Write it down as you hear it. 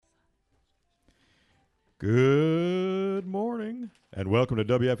Good morning, and welcome to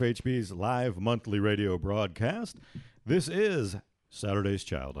WFHB's live monthly radio broadcast. This is Saturday's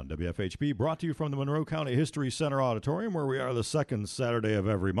Child on WFHB, brought to you from the Monroe County History Center Auditorium, where we are the second Saturday of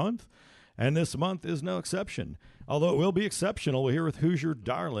every month. And this month is no exception, although it will be exceptional. We're here with Hoosier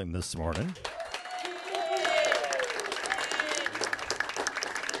Darling this morning.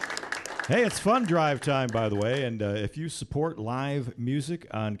 Hey, it's fun drive time, by the way, and if you support live music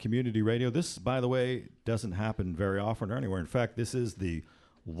on community radio, this, by the way, doesn't happen very often or anywhere. In fact, this is the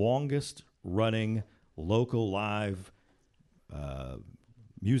longest-running local live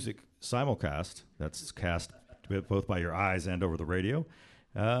music simulcast that's cast both by your eyes and over the radio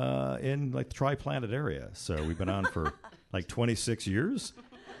in like the Tri-Planet area. So we've been on for like 26 years.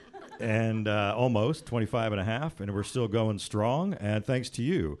 And almost 25 and a half, and we're still going strong, and thanks to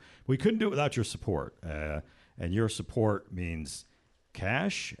you. We couldn't do it without your support, and your support means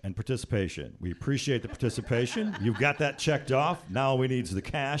cash and participation. We appreciate the participation. You've got that checked off. Now all we need is the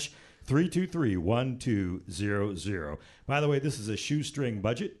cash, 323-1200. By the way, this is a shoestring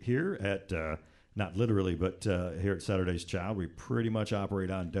budget here at, not literally, but here at Saturday's Child. We pretty much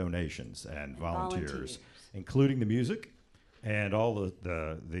operate on donations and volunteers, including the music. And all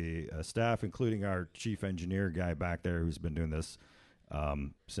the staff, including our chief engineer guy back there, who's been doing this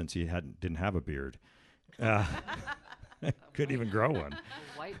since he didn't have a beard, couldn't even grow one.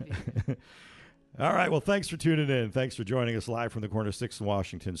 White beard. All right. Well, thanks for tuning in. Thanks for joining us live from the corner of 6th and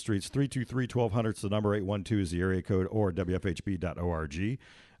Washington Streets. 323-1200 is the number. 812 is the area code, or WFHB.org.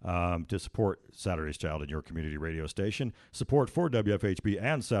 To support Saturday's Child in your community radio station. Support for WFHB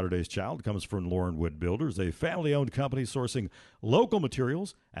and Saturday's Child comes from Lauren Wood Builders, a family-owned company sourcing local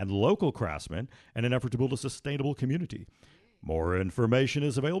materials and local craftsmen in an effort to build a sustainable community. More information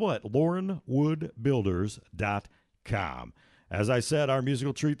is available at laurenwoodbuilders.com. As I said, our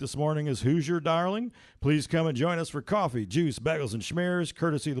musical treat this morning is Hoosier Darling. Please come and join us for coffee, juice, bagels, and schmears,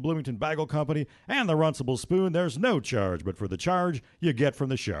 courtesy of the Bloomington Bagel Company and the Runcible Spoon. There's no charge, but for the charge you get from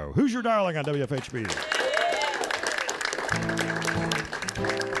the show. Hoosier Darling on WFHB.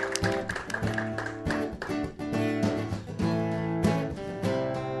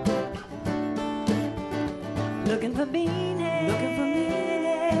 Looking for meaning, looking for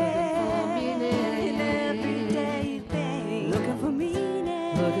meaning, in everyday things. Looking for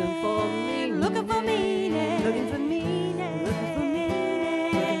meaning, looking for meaning, looking for meaning, looking for meaning, looking for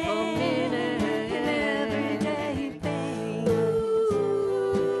meaning, looking for meaning in everyday things.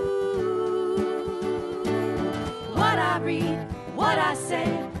 What I read, what I say,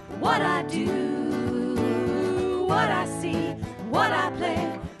 what I do, what I see, what I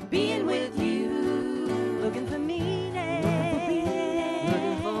play, being with you. Looking for meaning,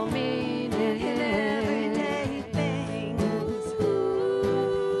 looking for meaning in everyday things.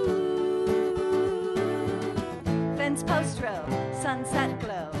 Fence post row, sunset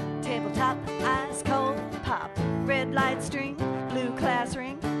glow, tabletop, ice cold pop, red light string, blue class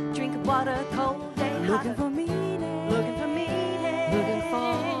ring, drink of water, cold day hot. Looking for meaning, looking for meaning, looking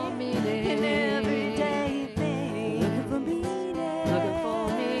for meaning in everyday things. Looking for meaning, looking for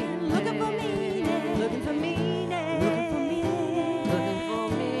meaning, looking for meaning. Looking for meaning, looking for meaning, looking for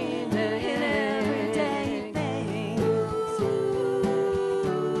meaning in everyday things.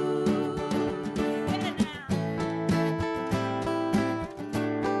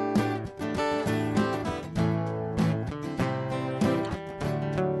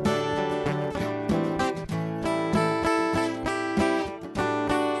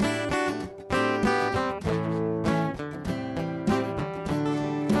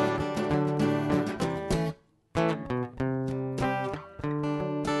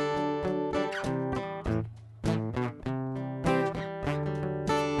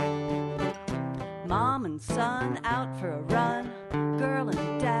 Mom and son out for a run, girl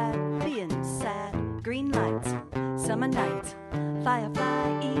and dad being sad, green lights, summer nights,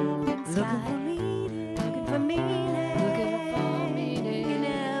 firefly evening sky. Looking for meaning, looking for meaning in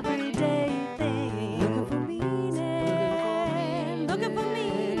everyday things. Looking for meaning, looking for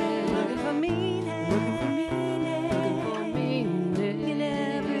meaning, looking for meaning, looking for meaning, looking for meaning in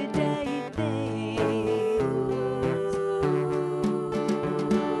everyday things.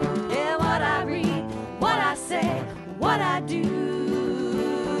 Yeah, what I read, what I say, what I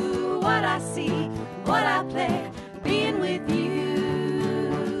do, what I see, what I play, being with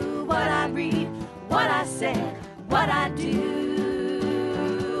you. What I read, what I say, what I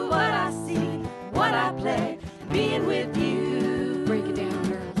do, what I see, what I play, being with you. Break it down,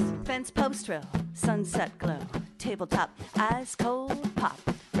 girls. Fence post row, sunset glow, tabletop, ice cold pop,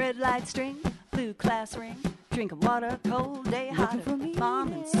 red light string, blue class ring, drinking water, cold day hot.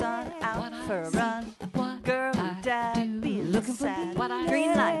 Mom and son out for a run. What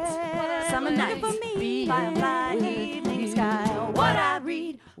green lights, summer nights, firefly evening sky. What I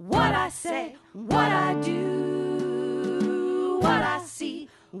read, what I say, what I do, what I see,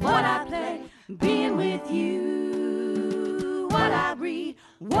 what I play, being with you. What I read,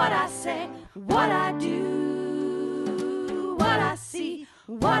 what I say, what I do, what I see,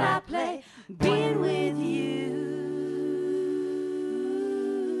 what I play, being with you.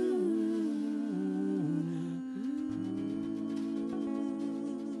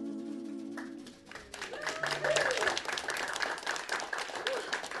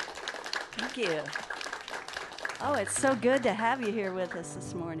 Thank you. Oh, it's so good to have you here with us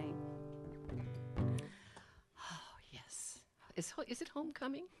this morning. Oh, yes. Is it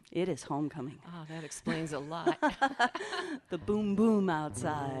homecoming? It is homecoming. Oh, that explains a lot. The boom boom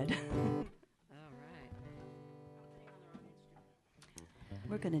outside. All right.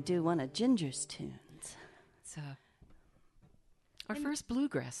 We're going to do one of Ginger's tunes. It's our first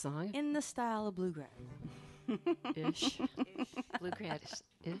bluegrass song. In the style of bluegrass. Ish.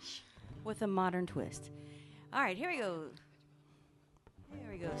 Bluegrass-ish. With a modern twist. All right, here we go. Here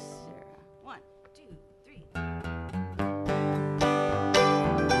we go, Sarah. 1, 2, 3.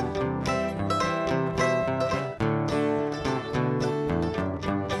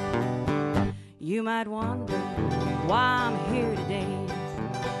 You might wonder why I'm here today,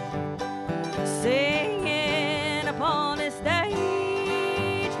 singing upon this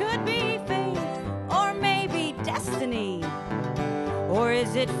stage. Could be fate, or maybe destiny, or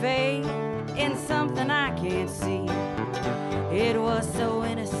is it fate in something I can't see? It was so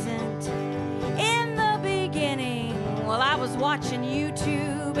innocent in the beginning. Well, I was watching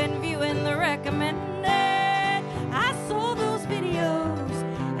YouTube and viewing the recommended. I saw those videos,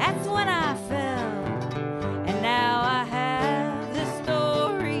 that's when I fell, and now I have this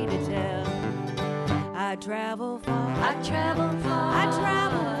story to tell. I travel far, I travel far, I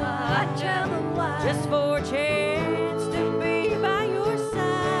travel far, I travel wide, just for a chance to be by your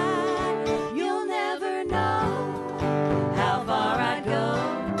side. You'll never know how far I'd go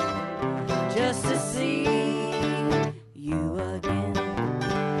just to see you again.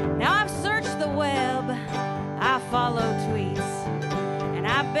 Now I've searched the web, I follow tweets, and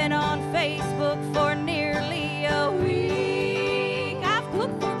I've been on Facebook for nearly a week. I've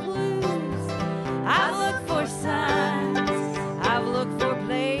looked for clues, I've looked for signs, I've looked for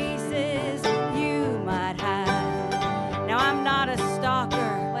places you might hide. Now I'm not a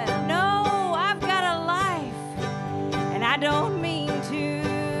stalker, well, no, I've got a life, and I don't mean to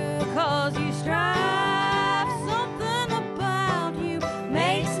cause you strife. Something about you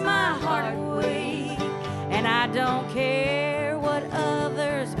makes my heart weak, and I don't care what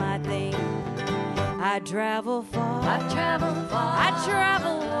others might think. I travel far, I travel far, I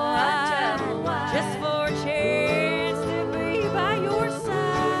travel wide, just for a chance to be by your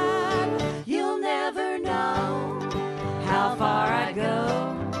side. You'll never know how far I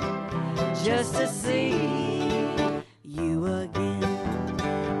go just to see you again.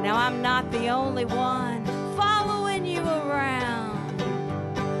 Now I'm not the only one following you around,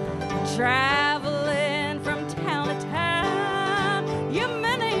 traveling from town to town. You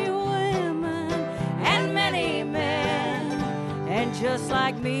many women and many men, and just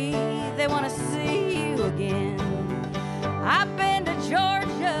like me, they want to see you again. I've been to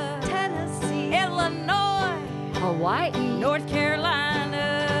Georgia, Tennessee, Illinois, Hawaii. North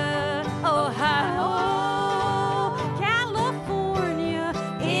Carolina, Ohio, California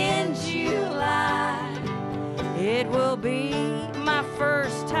in July. It will be my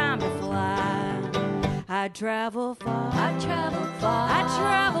first time to fly. I travel far, I travel far, I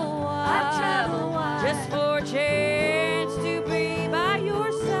travel wide, I travel wide, just for a chance to be by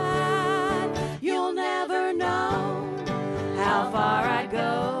your side. You'll never know how far I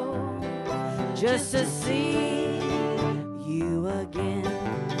go just to see you again.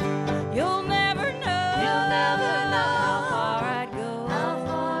 You'll never know how far I'd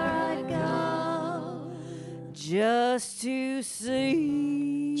go, just to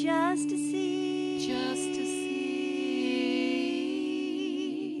see, just to see, just to see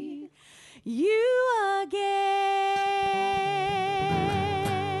you again.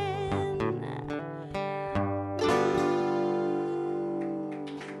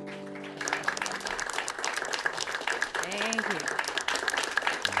 Thank you.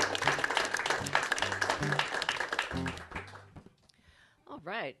 All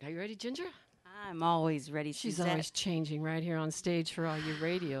right. Are you ready, Ginger? I'm always ready. She's Suzette. always changing right here on stage for all you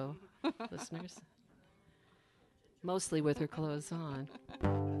radio listeners. Mostly with her clothes on.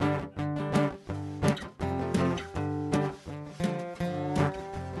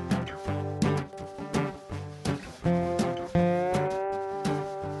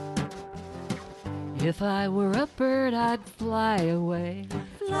 If I were a bird, I'd fly away.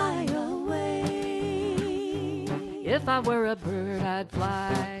 Fly away. If I were a bird, I'd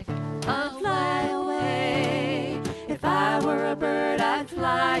fly. I'd fly away. If I were a bird, I'd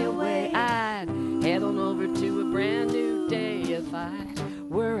fly away. I'd head on over to a brand new day. If I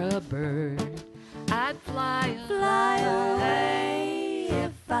were a bird, I'd fly away.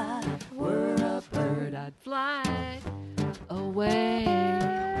 If I were a bird, I'd fly away.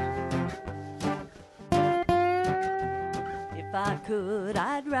 If I could,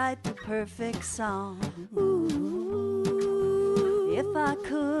 I'd write the perfect song. Ooh. If I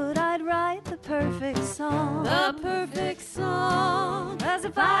could, I'd write the perfect song. The perfect song. 'Cause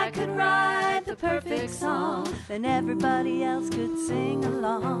if I could write the perfect song, then everybody else could sing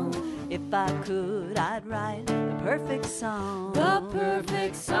along. If I could, I'd write the perfect song. The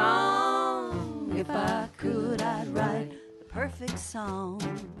perfect song. If I could, I'd write the perfect song.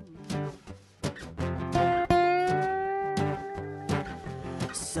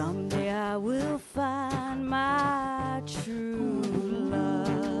 Someday I will find my true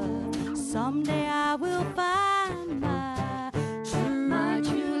love. Someday I will find my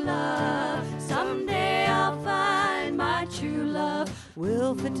true love. Someday I'll find my true love.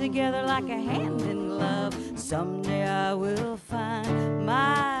 We'll fit together like a hand in glove. Someday I will find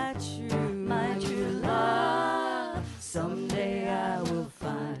my true love. Someday I will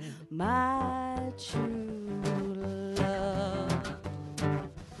find my true love.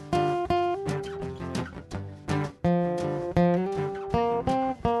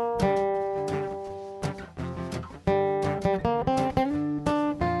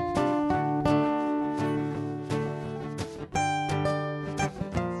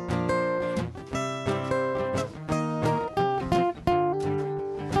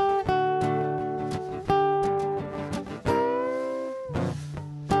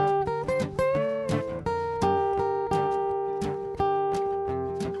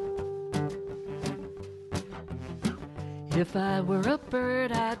 If I were a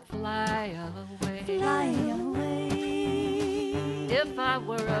bird, I'd fly away. Fly away. If I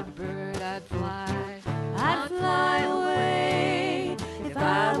were a bird, I'd fly. I'd fly away. If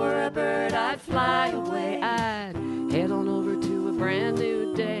I were a bird, I'd fly away. I'd head on over to a brand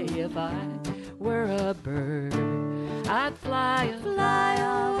new day. If I were a bird, I'd fly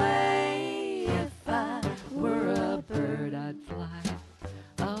away. If I were a bird, I'd fly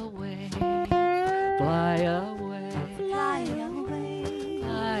away. Fly away. Fly away.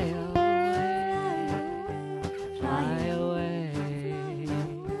 Fly away. Fly away.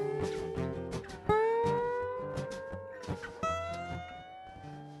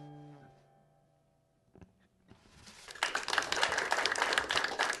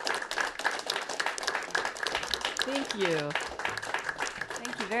 Thank you.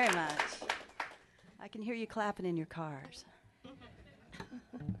 Thank you very much. I can hear you clapping in your cars.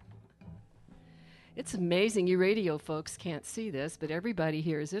 It's amazing. You radio folks can't see this, but everybody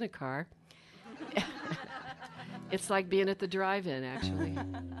here is in a car. It's like being at the drive-in, actually.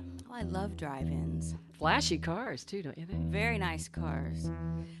 Oh, I love drive-ins. Flashy cars, too, don't you think? Very nice cars.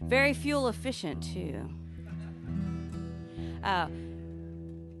 Very fuel efficient, too.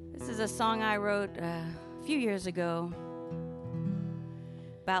 This is a song I wrote a few years ago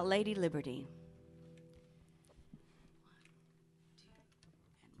about Lady Liberty.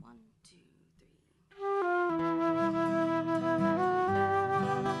 One, two,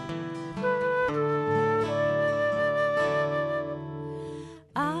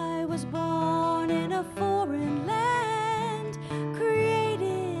 I was born in a foreign land,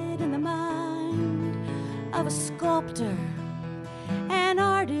 created in the mind of a sculptor, an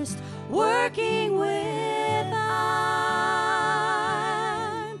artist working with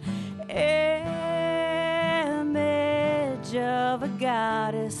an image of a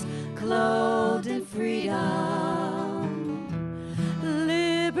goddess clothed in freedom,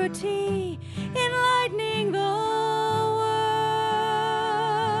 liberty enlightening the world.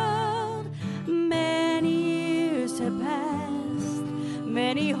 Many years have passed,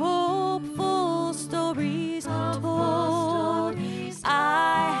 many hopeful stories told.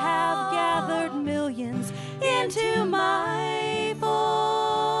 I have gathered millions into my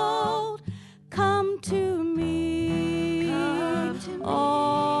fold. Come to me,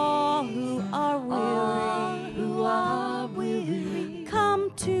 all who are weary,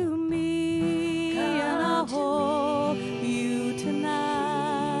 come to me, and I'll hold you tonight.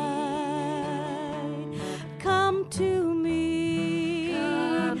 Come to me,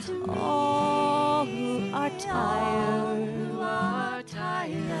 all who are tired.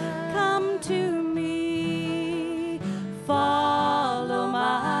 Come to me, follow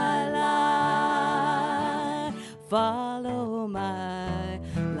my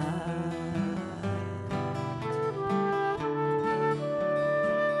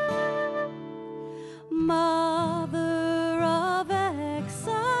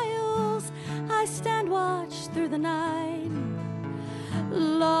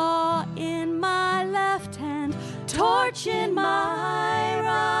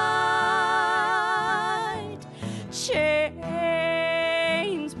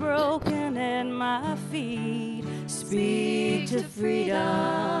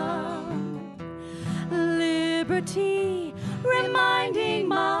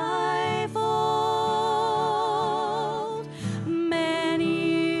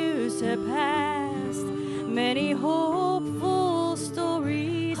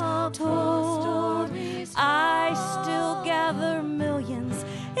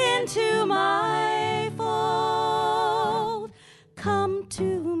into my fold. Come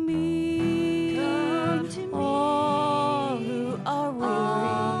to me, all who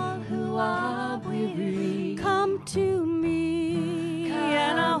are weary, come to me,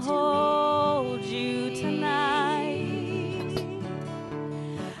 and I'll hold you tonight.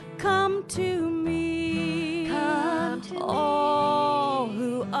 Come to me, all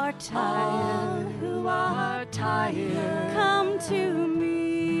who are tired, come to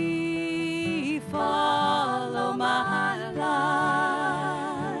me, follow my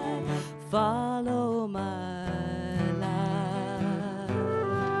light, follow my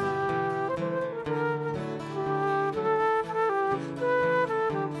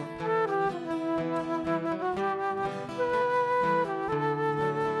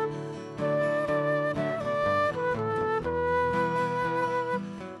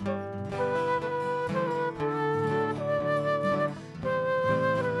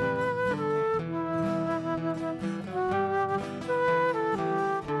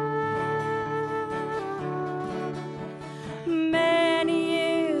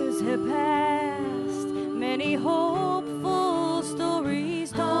many hopeful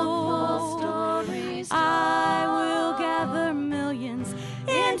stories told. I will gather millions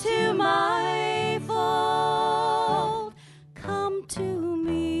into my fold. Come to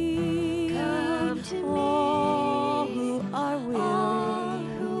me, all who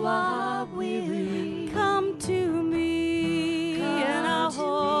are weary, come to me, and I'll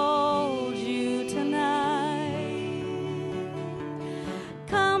hold you tonight.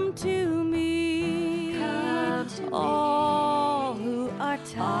 Come to me, all who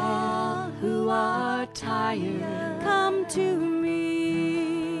are tired, come to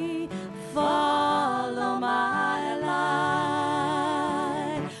me, follow my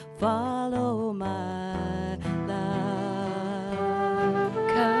light, follow my light.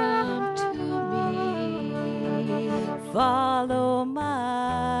 Come to me, follow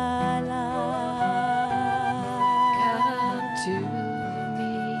my light. come to me,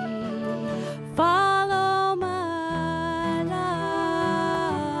 Follow my light.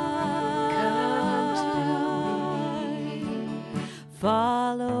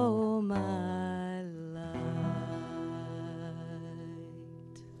 Follow my light.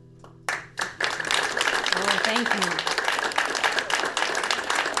 Oh, thank you.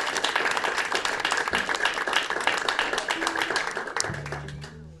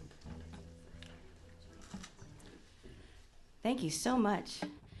 Thank you so much.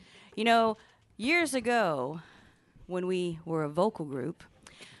 You know, years ago, when we were a vocal group,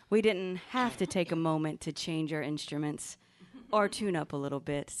 we didn't have to take a moment to change our instruments or tune up a little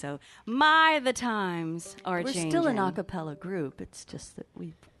bit. So, the times are changing. We're still an a cappella group. It's just that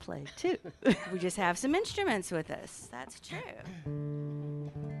we play too. We just have some instruments with us. That's true.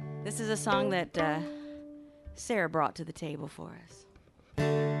 This is a song that Sarah brought to the table for us.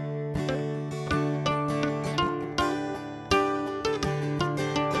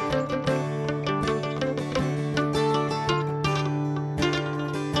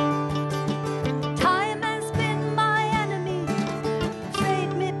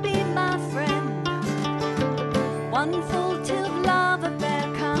 One full-tilt love affair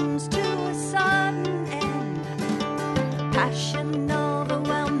comes to a sudden end. Passion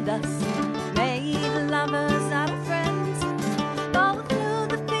overwhelmed us, made lovers out of friends. Both knew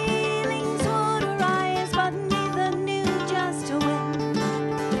the feelings would arise, but neither knew just when.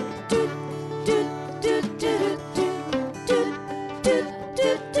 Do do do do do do do do do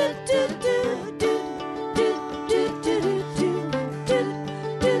do do.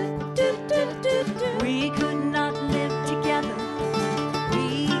 We could not live together.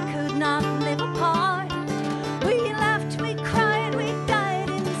 We could not live apart. We laughed, we cried, we died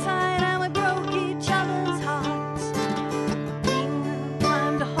inside, and we broke each other's hearts. Being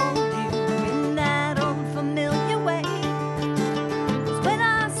time to hold you in that old familiar way. 'Cause when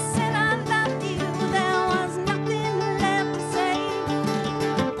I said I loved you, there was nothing left to say.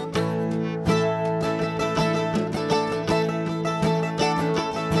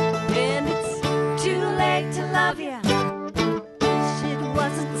 And it's too late to love you. Wish it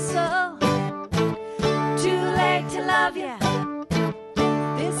wasn't so. Too late to love you.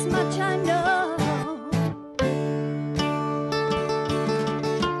 This much I know.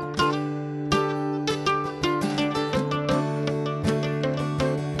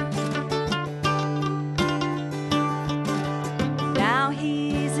 Now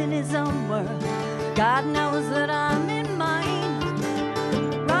he's in his own world. God knows that I'm in mine.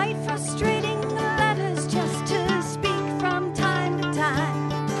 Write frustrating letters just to speak from time to time.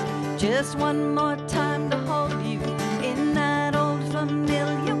 Just one more time to hold you in that old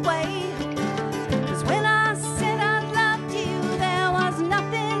familiar way.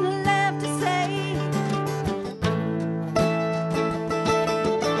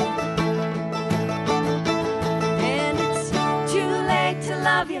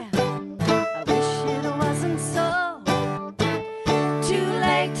 love you. I wish it wasn't so. Too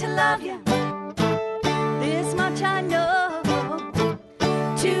late to love you. This much I know.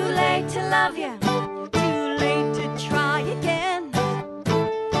 Too late to love you. Too late to try again.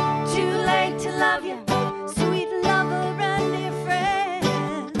 Too late to love you. Sweet lover and dear friend.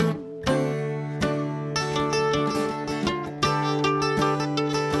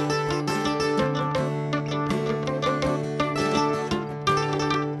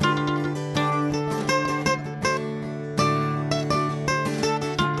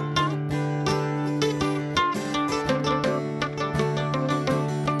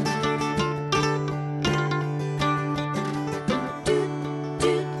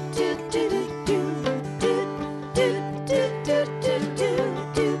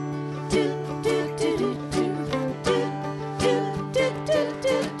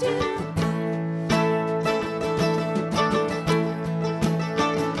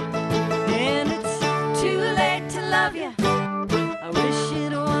 And it's too late to love you. I wish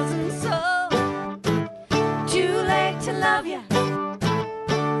it wasn't so. Too late to love you.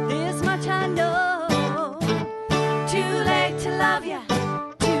 This much I know. Too late to love you.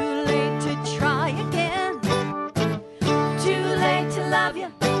 Too late to try again. Too late to love you.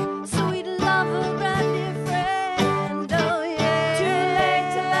 Sweet lover and dear friend. Oh yeah. Too late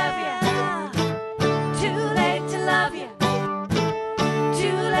to love you. Too late to love you.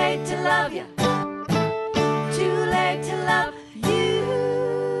 Too late to love you. Too late to love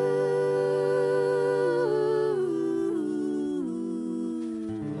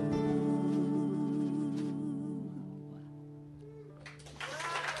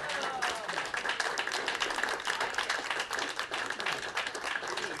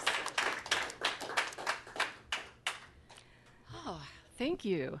Oh, thank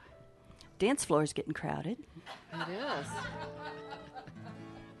you. Dance floor's getting crowded. It is.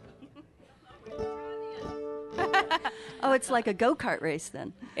 Oh, it's like a go-kart race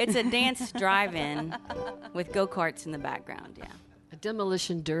then. It's a dance drive-in with go-karts in the background, yeah. A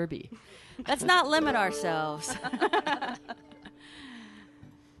demolition derby. Let's not limit ourselves.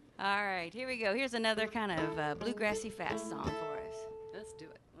 All right, here we go. Here's another kind of bluegrassy fast song for us. Let's do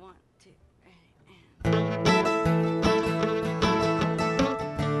it. 1, 2, 3.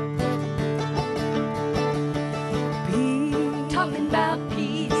 talking about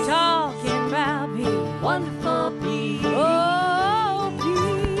peace. Talking about peace. Wonderful peace. Oh,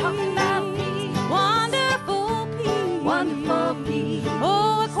 peace. Talking about peace. Wonderful peace. Wonderful peace.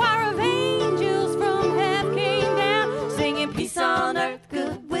 Oh, a choir of angels from heaven came down, singing peace on earth,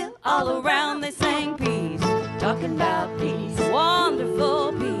 goodwill all around. They sang peace. Talking about peace.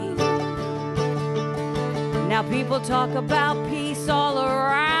 Wonderful peace. Now people talk about peace all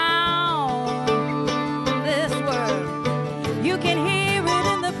around this world. You can hear it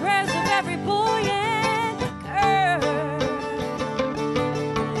in the prayers of every boy and girl.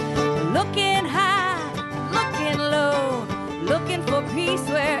 Looking high, looking low, looking for peace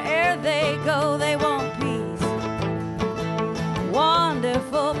where'er they go. They want peace,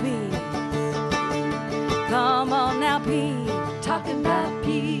 wonderful peace. Come on now, peace. Talking about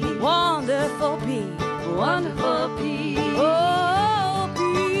peace. Wonderful peace. Wonderful peace. Oh,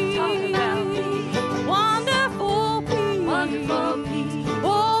 peace. Talking about peace. Wonderful peace. Wonderful peace.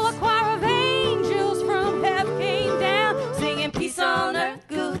 Oh, a choir of angels from heaven came down, singing peace on earth,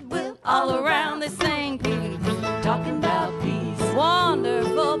 goodwill all around. They sang peace. Talking about peace.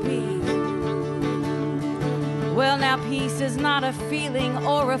 Wonderful peace. Well, now peace is not a feeling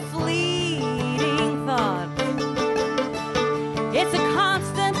or a fleeting thought. It's a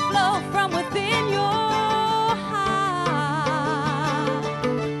constant flow from within your heart.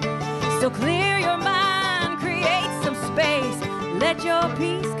 So clear your mind, create some space. Let your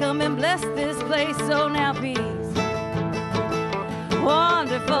peace come and bless this place. So now peace,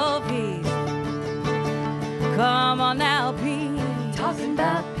 wonderful peace. Come on now, peace. Talking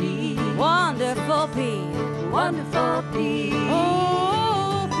about peace. Wonderful peace. Wonderful peace.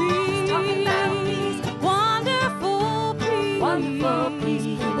 Oh, peace. Talking about peace. Wonderful peace. Wonderful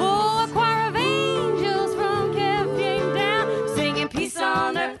peace. Oh, a choir of angels from heaven came down, singing peace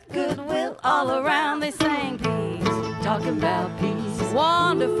on earth, goodwill all around. They sang peace. Talking about peace.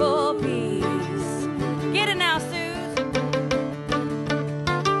 Wonderful peace. Get it now, Suze.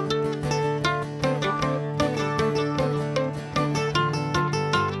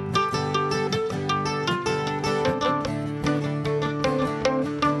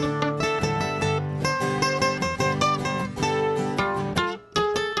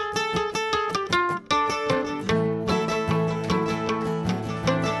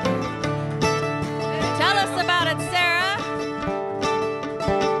 Tell us about it, Sarah.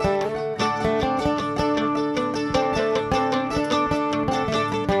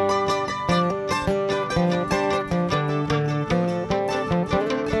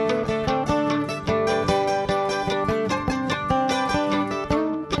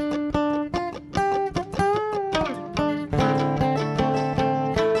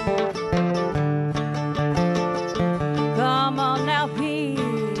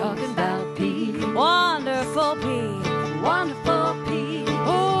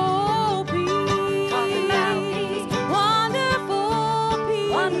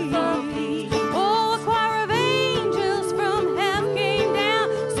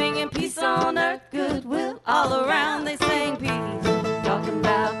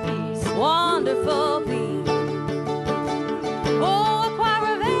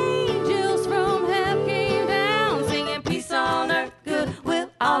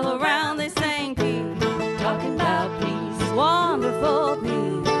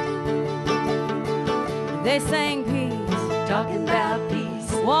 They sang peace, Talking about peace.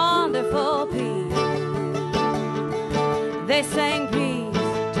 wonderful peace. They sang peace,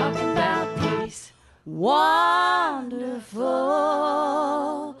 Talking about peace. wonderful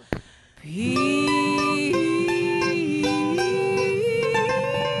peace.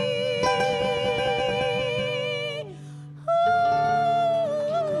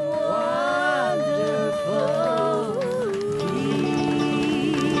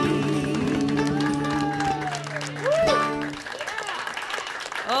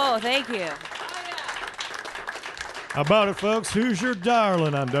 Oh, thank you. How about it, folks? Hoosier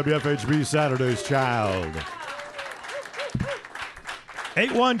Darling on WFHB Saturday's Child.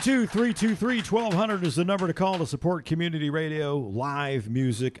 812-323-1200 is the number to call to support community radio, live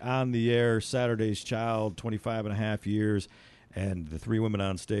music on the air. Saturday's Child, 25 and a half years. And the three women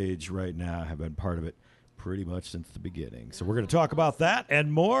on stage right now have been part of it pretty much since the beginning. So we're going to talk about that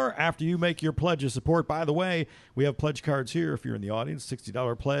and more after you make your pledge of support. By the way, we have pledge cards here. If you're in the audience,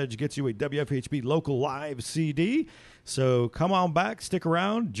 $60 pledge gets you a WFHB local live CD. So come on back, stick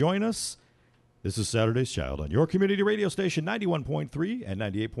around, join us. This is Saturday's Child on your community radio station, 91.3 and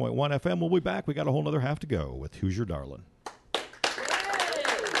 98.1 FM. We'll be back. We got a whole nother half to go with Hoosier Darling.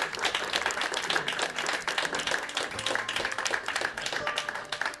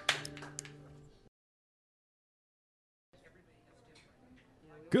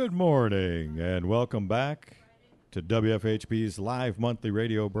 Good morning and welcome back to WFHB's live monthly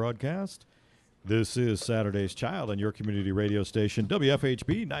radio broadcast. This is Saturday's Child on your community radio station,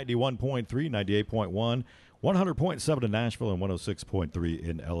 WFHB 91.3, 98.1, 100.7 in Nashville, and 106.3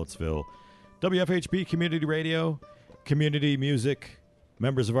 in Ellettsville. WFHB Community Radio, community music,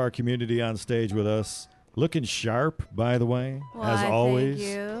 members of our community on stage with us. Looking sharp, by the way, as always.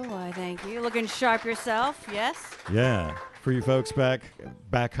 Thank you. Why, thank you. Looking sharp yourself, yes? Yeah. For you folks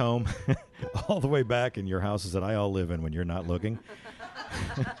back home, all the way back in your houses that I all live in when you're not looking.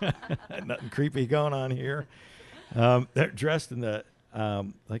 Nothing creepy going on here. They're dressed in the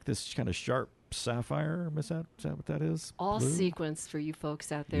like this kind of sharp sapphire. Is that what that is? All Blue? sequence for you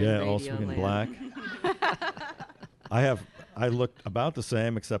folks out there. Yeah, in all radio in land. black. I look about the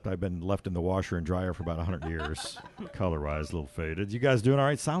same, except I've been left in the washer and dryer for about 100 years. Color-wise, a little faded. You guys doing all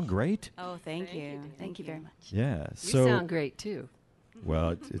right? Sound great? Oh, thank you. Thank you very much. Yeah. You So, sound great, too.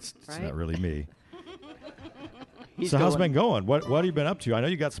 well, it's Right? not really me. So how's it been going? What have you been up to? I know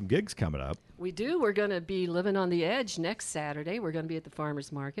you got some gigs coming up. We do. We're going to be living on the edge next Saturday. We're going to be at the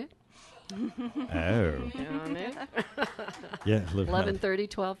farmer's market. Oh. Yeah. 11:30,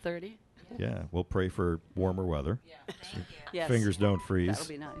 12:30. Yeah, we'll pray for warmer weather. Yes. Fingers don't freeze. That'll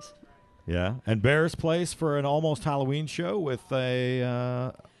be nice. Yeah, and Bear's Place for an almost Halloween show with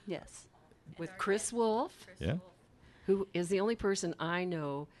a Yes. With Chris Wolf, yeah. who is the only person I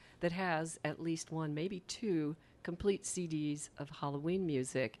know that has at least one, maybe two, complete CDs of Halloween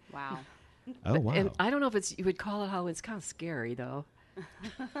music. Wow. Oh wow. And I don't know if you would call it Halloween. It's kind of scary, though.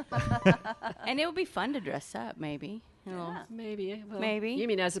 And it would be fun to dress up, maybe. You know, Maybe. Well, Maybe. You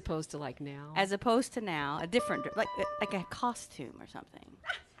mean as opposed to like now? as opposed to now, a different, like a costume or something.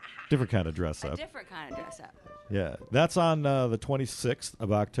 Different kind of dress A up. different kind of dress up. Yeah, that's on the 26th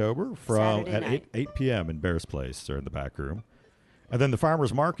of October from Saturday at night. 8 p.m. in Bear's Place or in the back room, and then the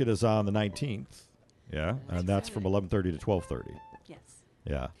Farmers Market is on the 19th. Yeah, and that's from 11:30 to 12:30. Yes.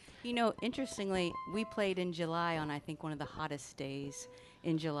 Yeah. You know, interestingly, we played in July on, I think, one of the hottest days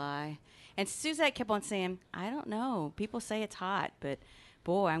in July. And Suzette kept on saying, I don't know. People say it's hot, but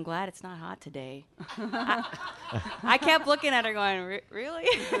boy, I'm glad it's not hot today. I kept looking at her going, really?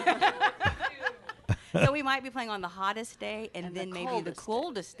 So we might be playing on the hottest day and then maybe the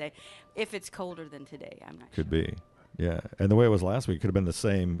coldest day, if it's colder than today. I'm not sure. Could be. Yeah, and the way it was last week could have been the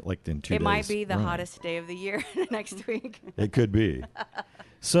same, like in 2 days. It might be the Right. hottest day of the year next week. It could be.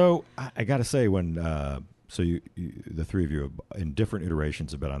 So I got to say, when so you the three of you have, in different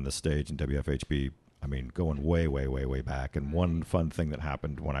iterations have been on this stage in WFHB. I mean, going way, way, way, way back. And one fun thing that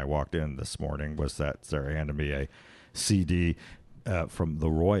happened when I walked in this morning was that Sarah handed me a CD from the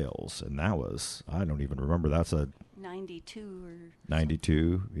Royals, and that was, I don't even remember. That's a 92 or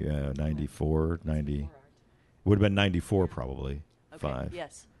 92, yeah, 94, 90. Would have been 94 probably. okay. 5.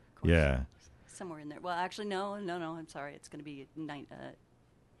 Yes. Of course. Yeah. Somewhere in there. Well, actually, no. I'm sorry. It's going to be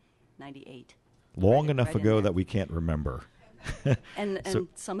 98. Long Right- enough right in ago there. that we can't remember. And So-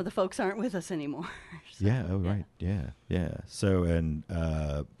 some of the folks aren't with us anymore. So, Yeah. Oh, right. Yeah. So, and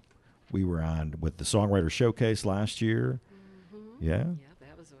we were on with the Songwriter Showcase last year. Mm-hmm. Yeah. Yeah,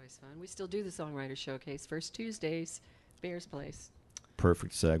 that was always fun. We still do the Songwriter Showcase, first Tuesdays, Bear's Place.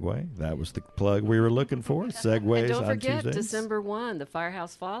 Perfect segue. That was the plug we were looking for. Segues And don't on forget, Tuesdays. December 1, the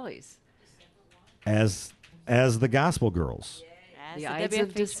Firehouse Follies. As as the Gospel Girls. As The the Ides of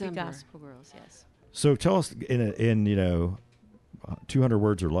WFHB December. Gospel Girls, yes. So tell us in 200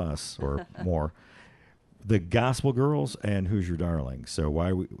 words or less or more, the Gospel Girls and Hoosier Darling. So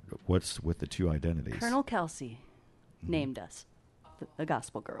what's with the two identities? Colonel Kelsey named us the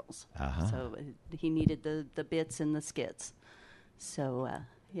Gospel Girls. Uh-huh. So he needed the bits and the skits. So,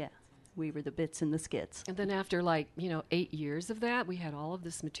 yeah, we were the bits and the skits. And then after 8 years of that, we had all of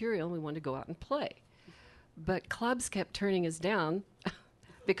this material and we wanted to go out and play. But clubs kept turning us down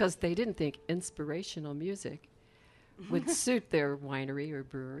because they didn't think inspirational music would suit their winery or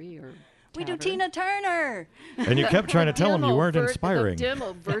brewery or We do tavern. Tina Turner. And you kept trying to tell them you weren't inspiring. The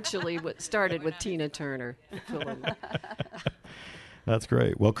demo virtually started with Tina Turner. That's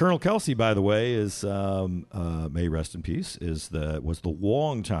great. Well, Colonel Kelsey, by the way, is may rest in peace. Was the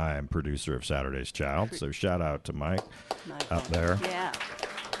longtime producer of Saturday's Child. So shout out to Mike up there. Yeah,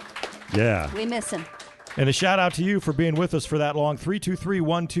 Yeah. we miss him. And a shout out to you for being with us for that long.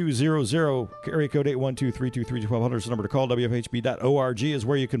 323-1200, area code 812-323-1200 is the number to call. WFHB.org is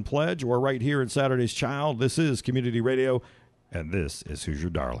where you can pledge, or right here in Saturday's Child. This is Community Radio, and this is Hoosier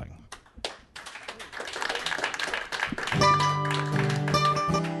Darling.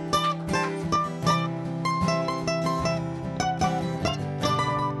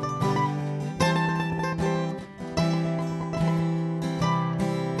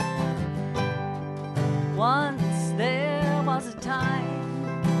 Once there was a time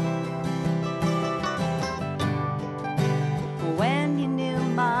when you knew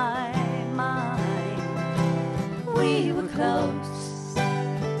my mind. We were close,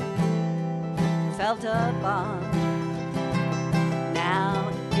 felt a bond. Now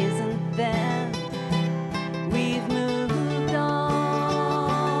it isn't then. We've moved on.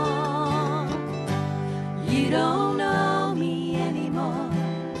 You don't know me anymore.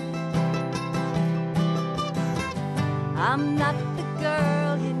 I'm not the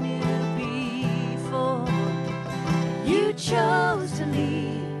girl you knew before. You chose to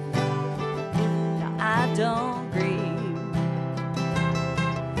leave. Now I don't grieve.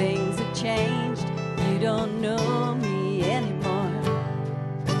 Things have changed. You don't know me anymore.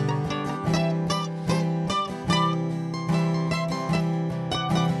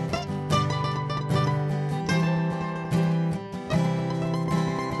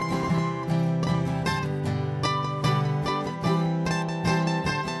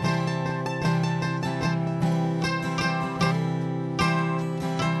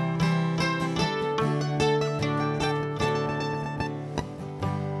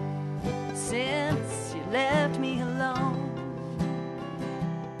 Since you left me alone,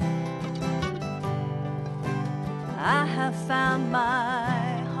 I have found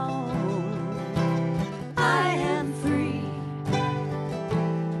my home. I am free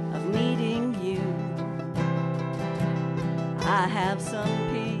of needing you. I have some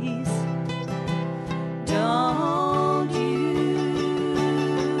peace, don't you?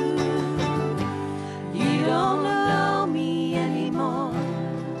 You don't know me anymore.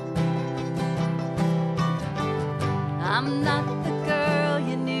 I'm not the girl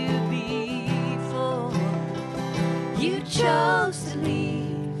you knew before. You chose to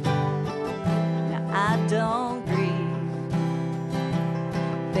leave. Now I don't grieve.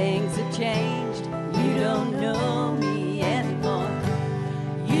 Things have changed. You don't know me anymore.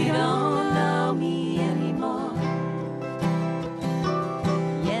 You don't know me anymore.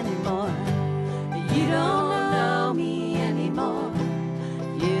 Anymore. You don't know me anymore.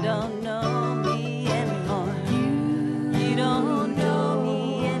 You don't know me anymore. You don't know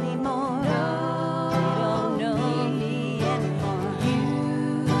me anymore. You don't know me anymore.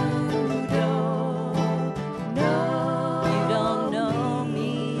 You don't know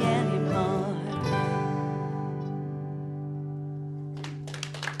me anymore.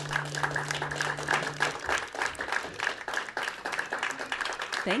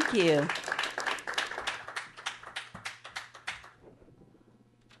 Thank you.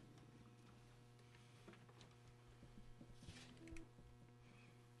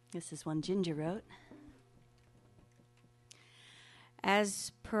 This is one Ginger wrote.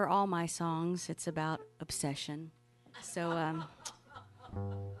 As per all my songs, it's about obsession. So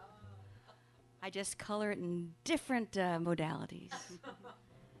I just color it in different modalities.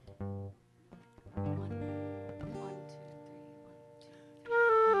 One, two,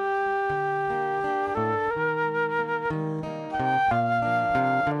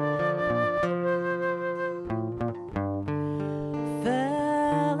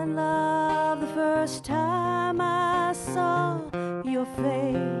 fell in love the first time I saw your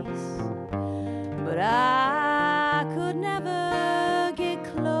face, but I could never get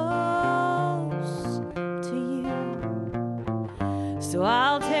close to So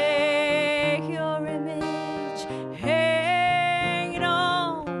I'll take your image, hang it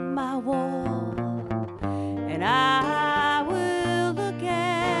on my wall, and I will look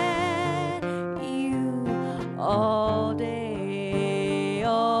at you all day,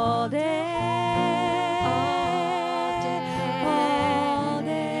 all day.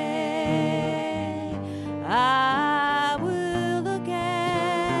 I will look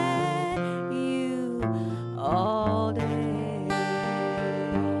at you all day.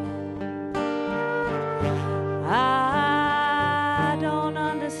 I don't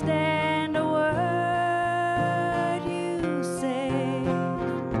understand a word you say.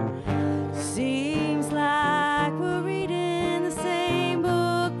 Seems like we're reading the same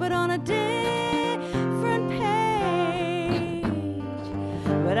book, but on a different page.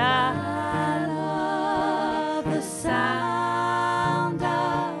 But I love the sound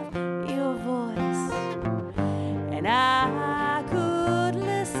of your voice, and I could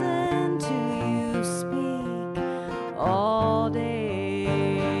listen to you speak all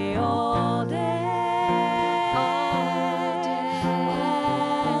day, all day,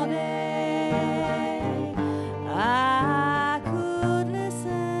 all day. I could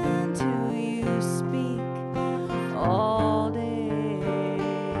listen to you speak all day.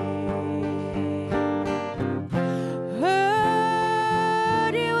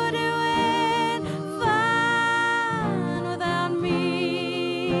 Heard you were doing fine without me.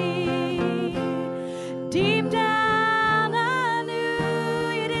 Deep down I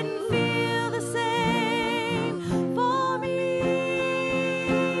knew you didn't feel the same for me.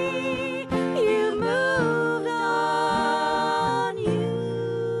 You moved on,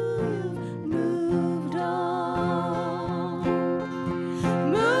 you've moved on,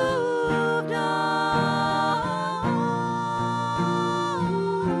 moved on.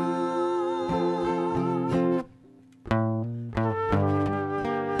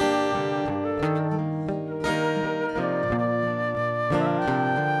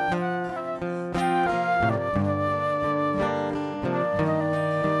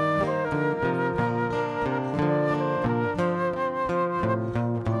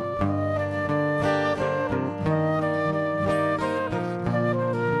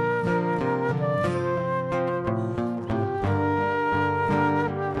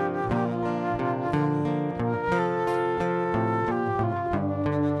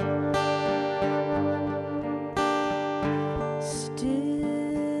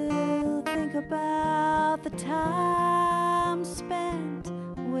 Still think about the time spent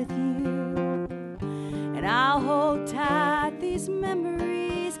with you, and I'll hold tight these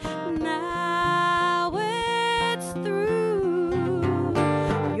memories now it's through.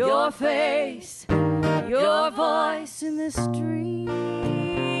 Your face, your voice in this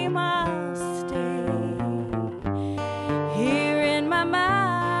dream, I'll stay here in my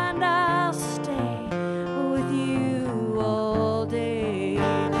mind. I'll stay with you all day,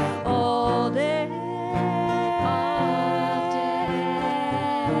 all day, all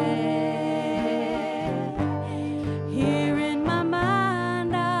day. Here in my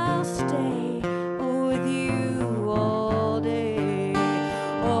mind, I'll stay with you all day,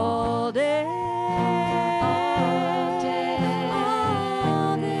 all day, all day,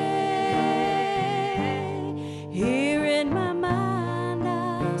 all day. Here in my mind,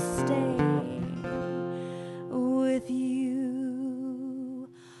 I'll stay with you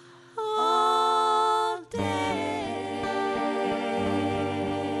all day.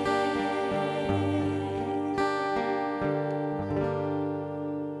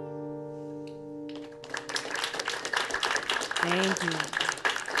 Thank you.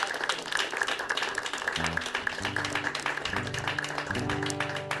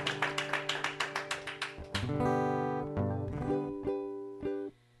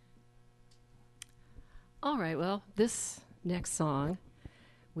 All right, well, this next song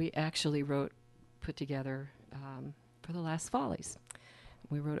we actually put together for the Last Follies.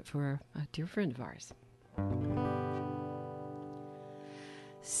 We wrote it for a dear friend of ours.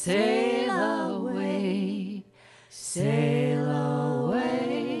 Sail away, sail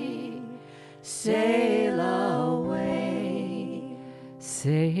away, sail away,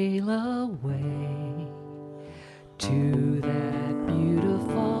 sail away to that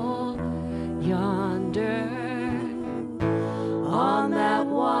beautiful yonder on that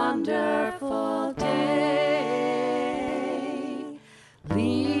wonderful day.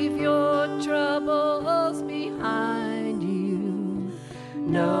 Leave your troubles behind you,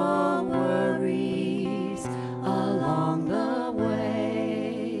 no worries along the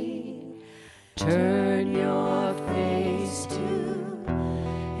way. Turn your face to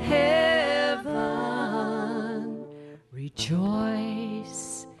heaven, rejoice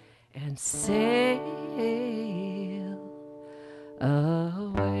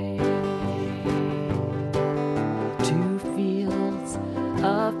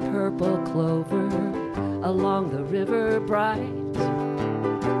of purple clover along the river bright,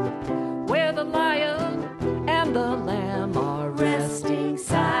 where the lion and the lamb are resting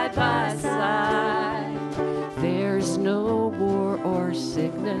side by side. There's no war or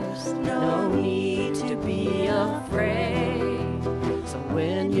sickness, no need to be afraid. So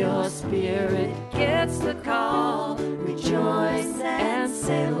when your spirit gets the call, rejoice and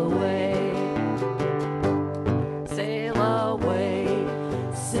sail away. Sail away,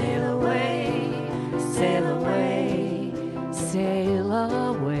 sail away, sail away, sail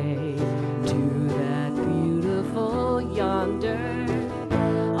away to that beautiful yonder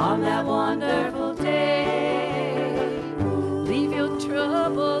on that wonderful day. Leave your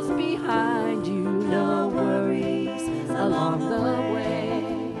troubles behind you, no worries along the way.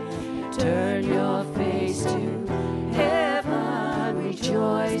 Turn your face to heaven,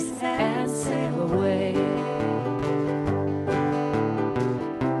 rejoice and sail away.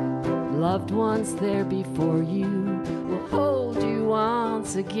 Loved ones there before you will hold you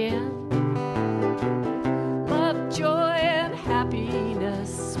once again. Love, joy, and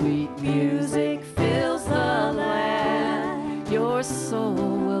happiness, sweet music fills the land. Your soul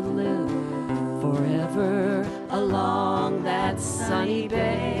will live forever along that sunny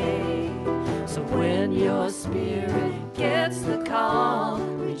bay. So when your spirit gets the call,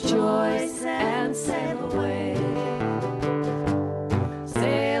 rejoice and sail away.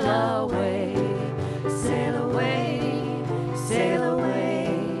 Sail away, sail away, sail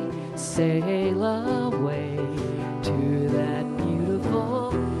away, sail away to that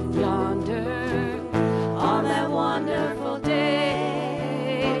beautiful yonder on that wonderful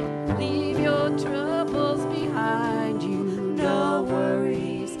day. Leave your troubles behind you, no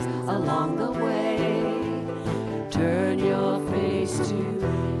worries along the way. Turn your face to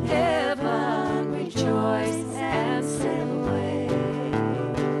heaven, rejoice and sail away.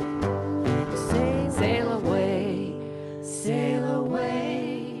 Sail away, sail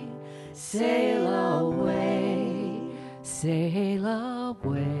away, sail away, sail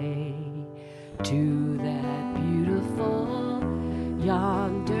away to that beautiful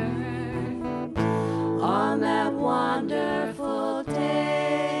yonder on that wonderful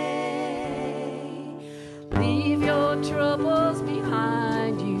day. Leave your troubles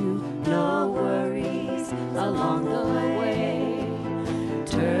behind you, no worries along the way.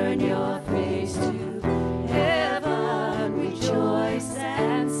 Turn your face to heaven, rejoice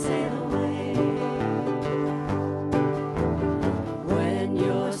and sail away. When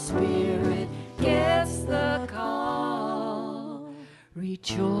your spirit gets the call,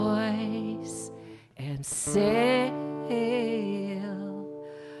 rejoice and sail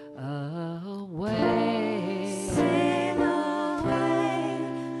away. Sail away,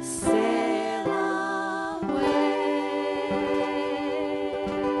 sail away.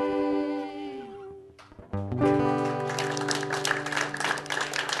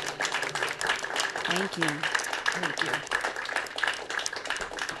 Thank you. Thank you.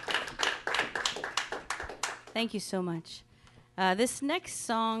 Thank you so much. This next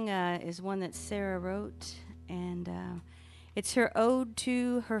song is one that Sarah wrote, and it's her ode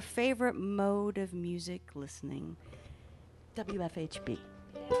to her favorite mode of music listening, WFHB.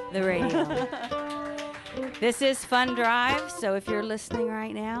 the radio. This is Fun Drive, so if you're listening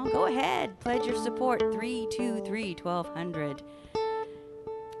right now, go ahead, pledge your support, 323-1200.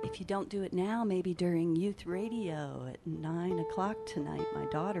 If you don't do it now, maybe during youth radio at 9 o'clock tonight, my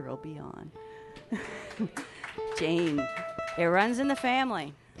daughter will be on. Jane. It runs in the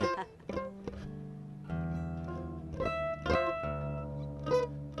family.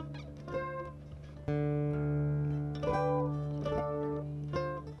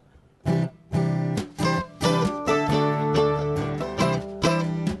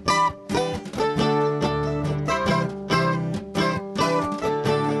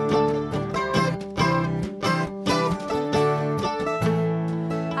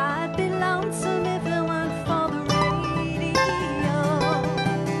 I'd be lonesome if it weren't for the radio.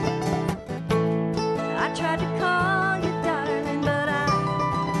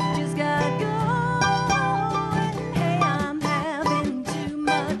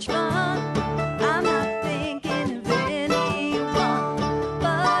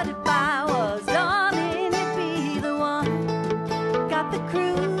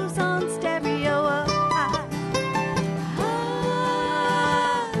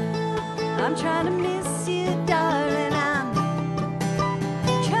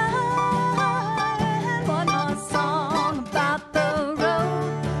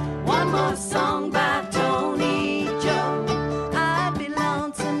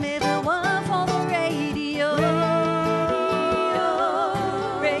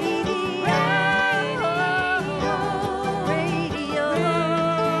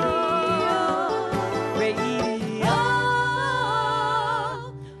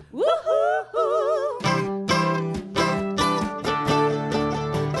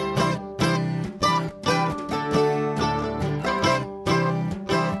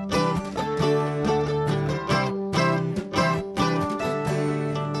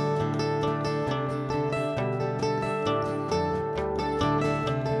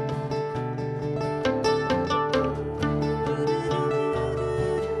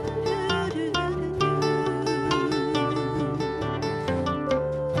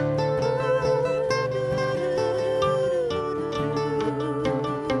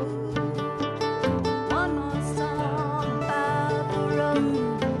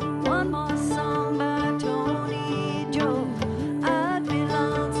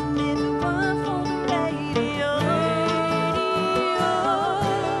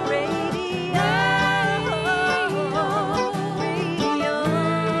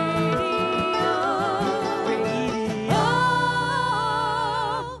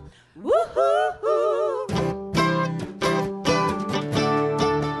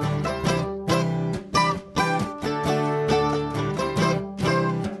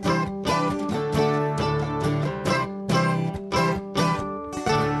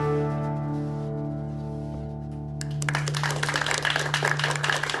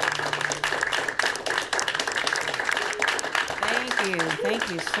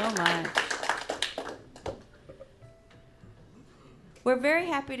 Thank you so much. We're very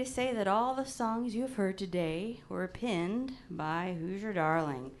happy to say that all the songs you've heard today were penned by Hoosier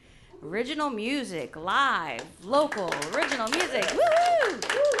Darling. Original music, live, local, original music. Woohoo!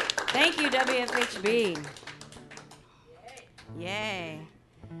 Thank you, WFHB. Yay.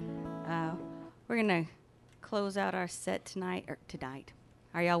 We're going to close out our set tonight.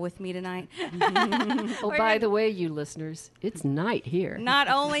 Are y'all with me tonight? Oh, by the way, you listeners, it's night here. Not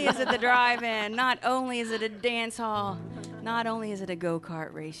only is it the drive-in, not only is it a dance hall, not only is it a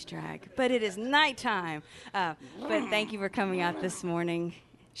go-kart racetrack, but it is nighttime. But thank you for coming out this morning,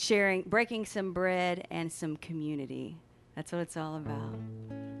 sharing, breaking some bread and some community. That's what it's all about.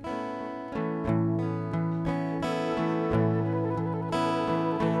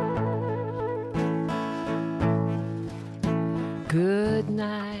 Good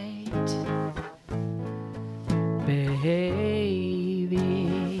night, baby.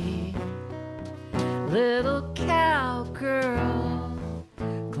 Little cowgirl,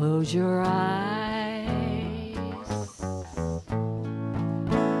 close your eyes.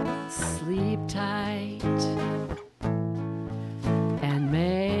 Sleep tight, and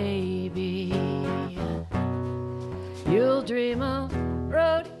maybe you'll dream of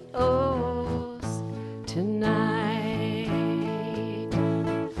rodeos tonight.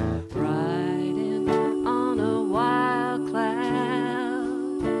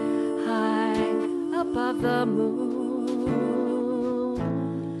 Above the moon,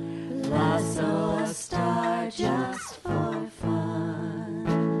 lasso a star just for fun.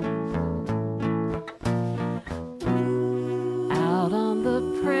 Out on the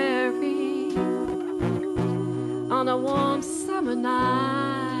prairie, on a warm summer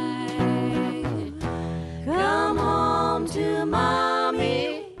night, come home to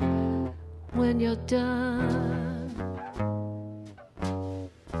mommy when you're done.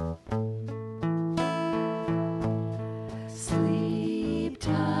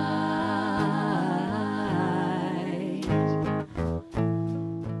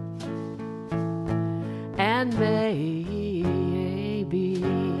 And maybe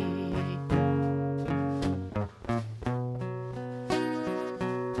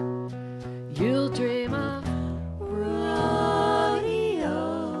you'll dream of rodeos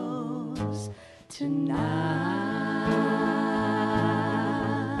tonight.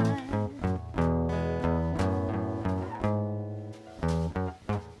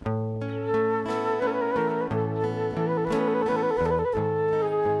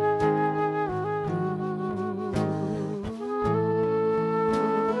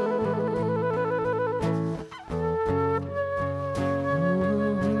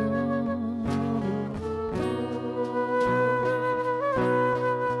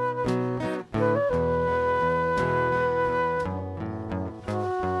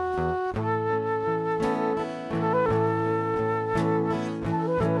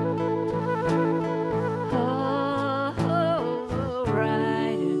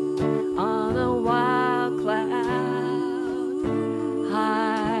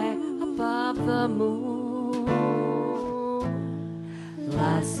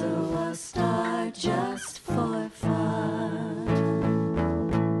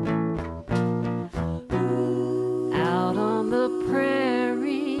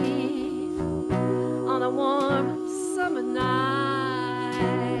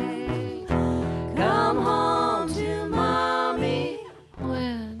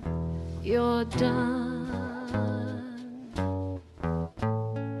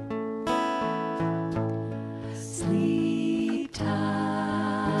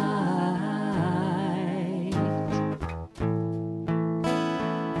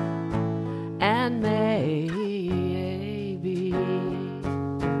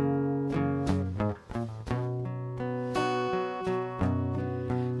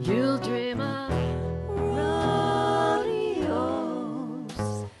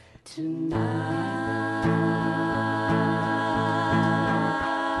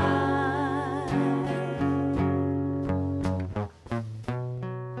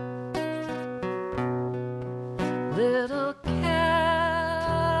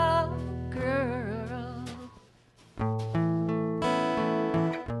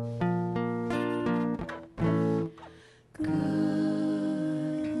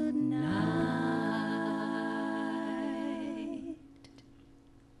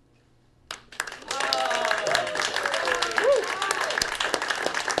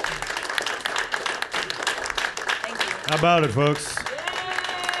 How about it, folks?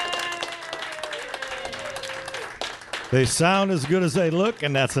 They sound as good as they look,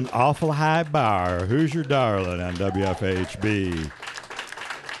 and that's an awful high bar. Hoosier Darling on WFHB.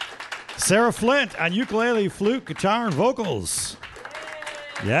 Sarah Flint on ukulele, flute, guitar, and vocals.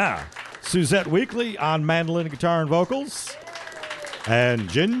 Yeah. Suzette Weekly on mandolin, guitar, and vocals. And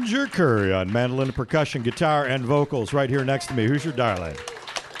Ginger Curry on mandolin, percussion, guitar, and vocals right here next to me. Hoosier Darling.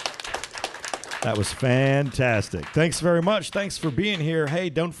 That was fantastic. Thanks very much. Thanks for being here. Hey,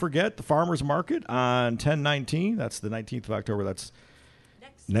 don't forget the Farmers Market on 10/19. That's the 19th of October. That's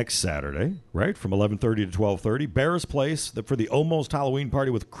next Saturday, right, from 11:30 to 12:30. Bear's Place for the Almost Halloween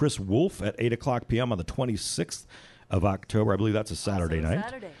Party with Chris Wolf at 8 o'clock p.m. on the 26th of October. I believe that's a Saturday night.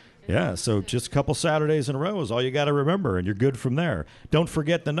 Saturday. Yeah, so just a couple Saturdays in a row is all you got to remember, and you're good from there. Don't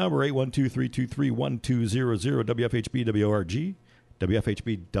forget the number, 812-323-1200, WFHB, WORG.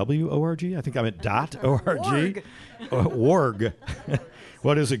 WFHB, WORG? I think I meant .org. Warg.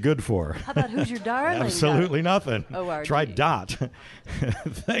 What is it good for? How about Hoosier Darling? Absolutely nothing. ORG. Try dot.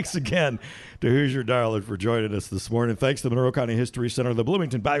 Thanks again to Hoosier Darling for joining us this morning. Thanks to the Monroe County History Center, the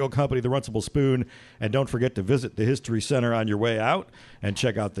Bloomington Bagel Company, the Runcible Spoon, and don't forget to visit the History Center on your way out and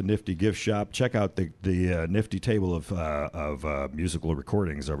check out the nifty gift shop. Check out the nifty table of musical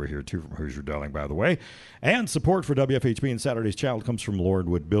recordings over here, too, from Hoosier Darling, by the way. And support for WFHB and Saturday's Child comes from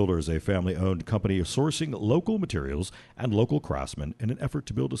Laurenwood Builders, a family-owned company sourcing local materials and local craftsmen in an effort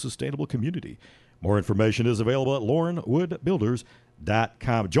to build a sustainable community. More information is available at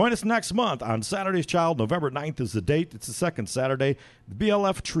laurenwoodbuilders.com. Join us next month on Saturday's Child. November 9th is the date. It's the second Saturday. The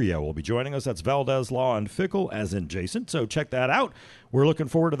BLF Trio will be joining us. That's Valdez, Law, and Fickle, as in Jason. So check that out. We're looking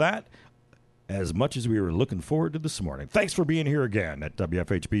forward to that as much as we were looking forward to this morning. Thanks for being here again at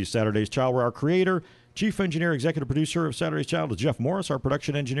WFHB Saturday's Child, where our creator, Chief Engineer, Executive Producer of Saturday's Child is Jeff Morris. Our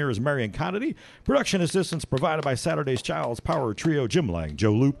production engineer is Marion Connedy. Production assistance provided by Saturday's Child's Power Trio, Jim Lang,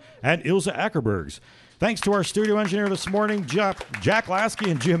 Joe Loop, and Ilza Ackerbergs. Thanks to our studio engineer this morning, Jack Lasky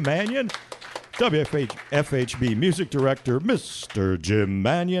and Jim Mannion. WFHB Music Director, Mr. Jim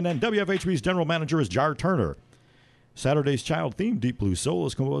Mannion, and WFHB's General Manager is Jar Turner. Saturday's Child theme, Deep Blue Soul,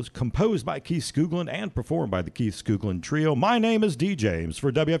 is composed by Keith Skougland and performed by the Keith Skougland Trio. My name is D. James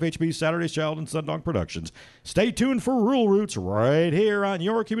for WFHB Saturday's Child and Sundog Productions. Stay tuned for Rural Roots right here on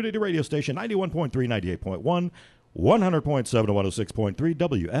your community radio station, 91.3, 98.1, 100.7 to 106.3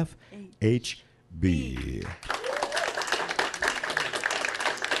 WFHB.